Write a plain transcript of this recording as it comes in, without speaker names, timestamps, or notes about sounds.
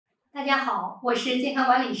大家好，我是健康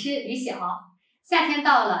管理师李晓。夏天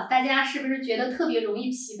到了，大家是不是觉得特别容易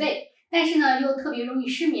疲惫？但是呢，又特别容易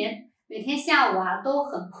失眠，每天下午都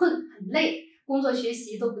很困很累，工作学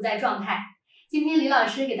习都不在状态。今天李老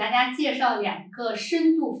师给大家介绍2个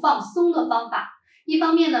深度放松的方法。一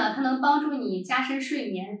方面呢，它能帮助你加深睡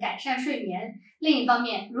眠，改善睡眠；另一方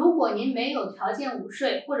面，如果您没有条件午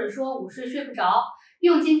睡，或者说午睡睡不着，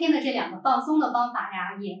用今天的这2个放松的方法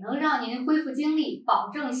呀，也能让您恢复精力，保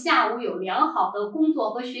证下午有良好的工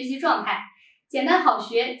作和学习状态。简单好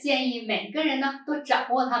学，建议每个人呢都掌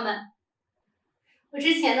握它们。我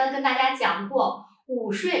之前呢跟大家讲过，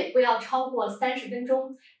午睡不要超过30分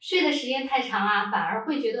钟，睡的时间太长反而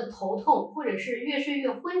会觉得头痛，或者是越睡越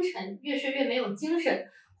昏沉，越睡越没有精神，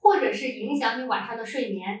或者是影响你晚上的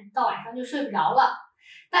睡眠，到晚上就睡不着了。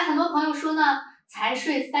但很多朋友说呢，才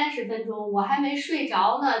睡30分钟，我还没睡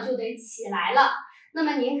着呢就得起来了。那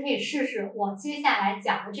么您可以试试我接下来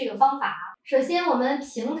讲的这个方法。首先我们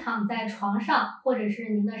平躺在床上，或者是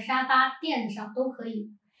您的沙发垫子上都可以。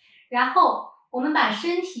然后我们把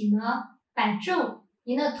身体呢摆正，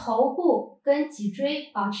您的头部跟脊椎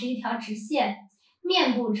保持一条直线，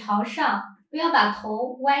面部朝上，不要把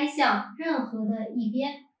头歪向任何的一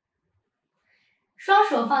边。双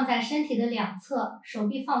手放在身体的两侧，手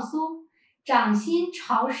臂放松，掌心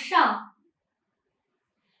朝上，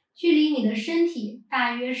距离你的身体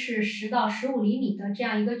大约是10到15厘米的这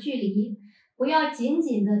样一个距离，不要紧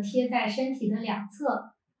紧的贴在身体的两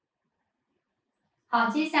侧。好，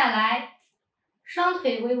接下来双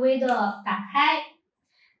腿微微的打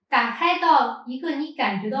开到一个你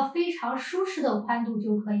感觉到非常舒适的宽度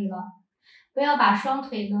就可以了，不要把双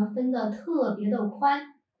腿呢分得特别的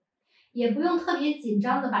宽，也不用特别紧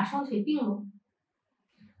张的把双腿并拢。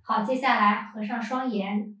好，接下来合上双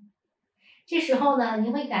眼，这时候呢，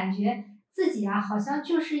您会感觉自己好像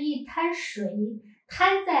就是一滩水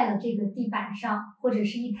摊在了这个地板上，或者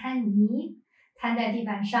是一滩泥摊在地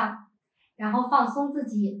板上，然后放松自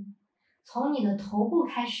己，从你的头部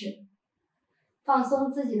开始，放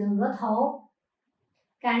松自己的额头，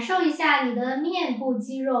感受一下你的面部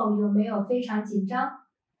肌肉有没有非常紧张，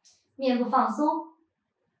面部放松。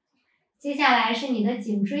接下来是你的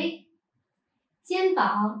颈椎、肩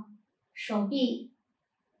膀、手臂、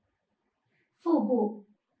腹部，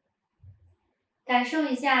感受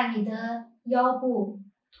一下你的腰部、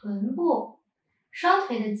臀部、双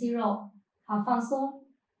腿的肌肉，好，放松。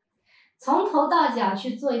从头到脚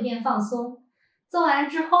去做一遍放松，做完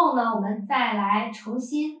之后呢，我们再来重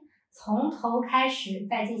新从头开始，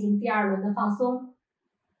再进行第2轮的放松。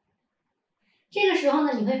这个时候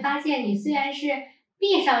呢，你会发现你虽然是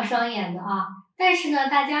闭上双眼的但是呢，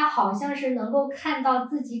大家好像是能够看到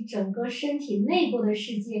自己整个身体内部的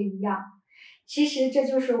世界一样。其实这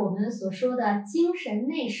就是我们所说的精神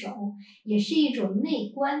内守，也是一种内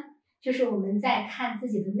观，就是我们在看自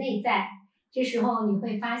己的内在。这时候你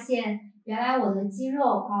会发现，原来我的肌肉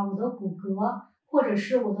我的骨骼，或者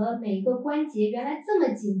是我的每一个关节原来这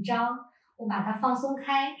么紧张，我把它放松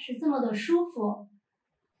开是这么的舒服。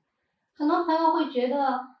很多朋友会觉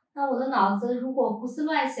得，那我的脑子如果胡思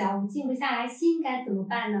乱想，我静不下来心该怎么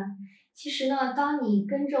办呢？其实呢，当你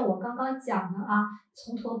跟着我刚刚讲的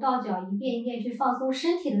从头到脚一遍一遍去放松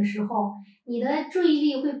身体的时候，你的注意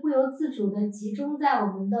力会不由自主地集中在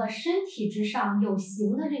我们的身体之上，有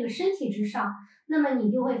形的这个身体之上，那么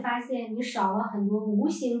你就会发现你少了很多无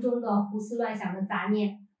形中的胡思乱想的杂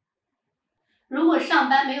念。如果上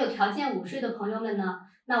班没有条件午睡的朋友们呢，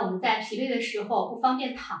那我们在疲惫的时候不方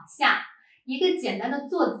便躺下，一个简单的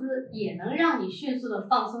坐姿也能让你迅速的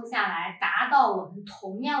放松下来，达到我们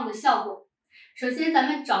同样的效果。首先咱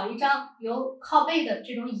们找一张有靠背的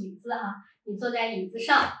这种椅子你坐在椅子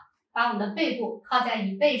上，把我们的背部靠在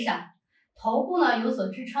椅背上，头部呢有所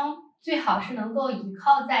支撑，最好是能够倚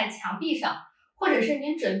靠在墙壁上，或者是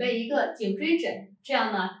您准备一个颈椎枕，这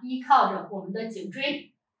样呢依靠着我们的颈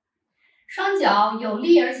椎，双脚有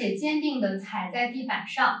力而且坚定地踩在地板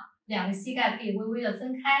上，2个膝盖可以微微的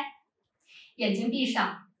分开，眼睛闭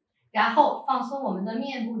上，然后放松我们的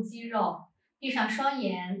面部肌肉，闭上双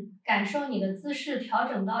眼，感受你的姿势调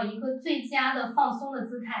整到一个最佳的放松的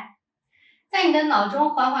姿态。在你的脑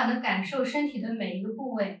中缓缓地感受身体的每一个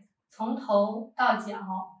部位，从头到脚。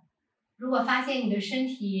如果发现你的身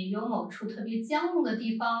体有某处特别僵硬的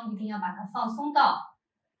地方，一定要把它放松到。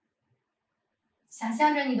想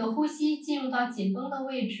象着你的呼吸进入到紧绷的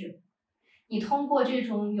位置，你通过这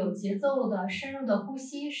种有节奏的深入的呼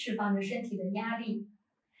吸，释放着身体的压力。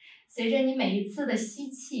随着你每一次的吸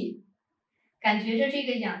气，感觉着这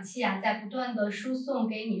个氧气在不断的输送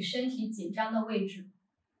给你身体紧张的位置。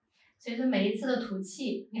随着每一次的吐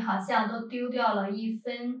气，你好像都丢掉了一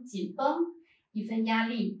分紧绷，一分压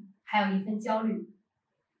力，还有一份焦虑。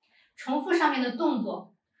重复上面的动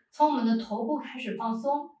作，从我们的头部开始放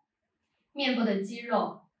松，面部的肌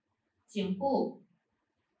肉、颈部，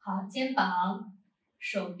好，肩膀、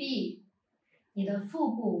手臂、你的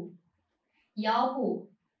腹部、腰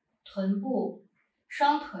部、臀部、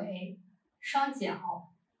双腿、双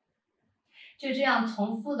脚，就这样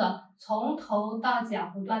重复的从头到脚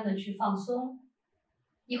不断的去放松。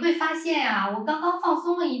你会发现呀，我刚刚放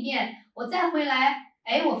松了一遍，我再回来，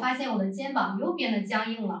我发现我的肩膀又变得僵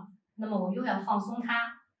硬了，那么我又要放松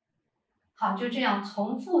它。好，就这样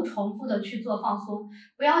重复的去做放松，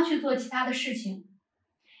不要去做其他的事情，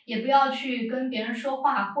也不要去跟别人说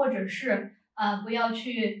话，或者是不要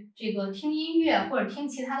去这个听音乐或者听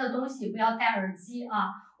其他的东西，不要戴耳机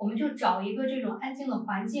啊，我们就找一个这种安静的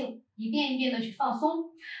环境，一遍一遍的去放松，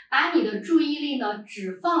把你的注意力呢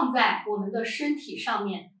只放在我们的身体上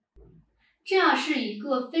面，这样是一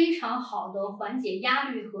个非常好的缓解压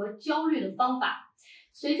力和焦虑的方法。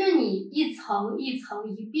随着你一层一层、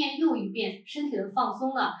一遍又一遍身体的放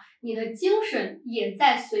松呢，你的精神也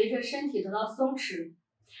在随着身体得到松弛。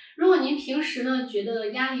如果您平时呢觉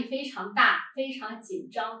得压力非常大、非常紧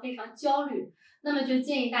张、非常焦虑，那么就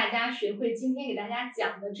建议大家学会今天给大家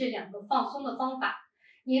讲的这2个放松的方法。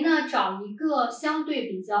您呢找一个相对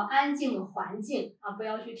比较安静的环境啊，不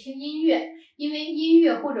要去听音乐，因为音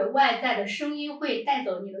乐或者外在的声音会带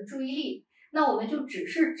走你的注意力。那我们就只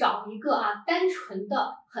是找一个单纯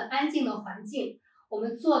的很安静的环境，我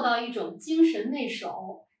们做到一种精神内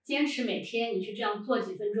守，坚持每天你去这样做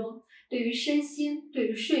几分钟，对于身心、对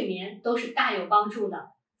于睡眠都是大有帮助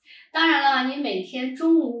的。当然了，你每天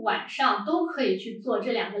中午、晚上都可以去做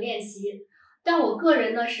这2个练习，但我个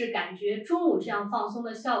人呢是感觉中午这样放松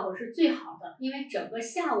的效果是最好的，因为整个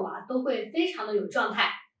下午都会非常的有状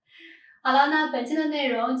态。好了，那本期的内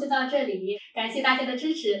容就到这里，感谢大家的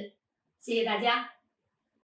支持，谢谢大家。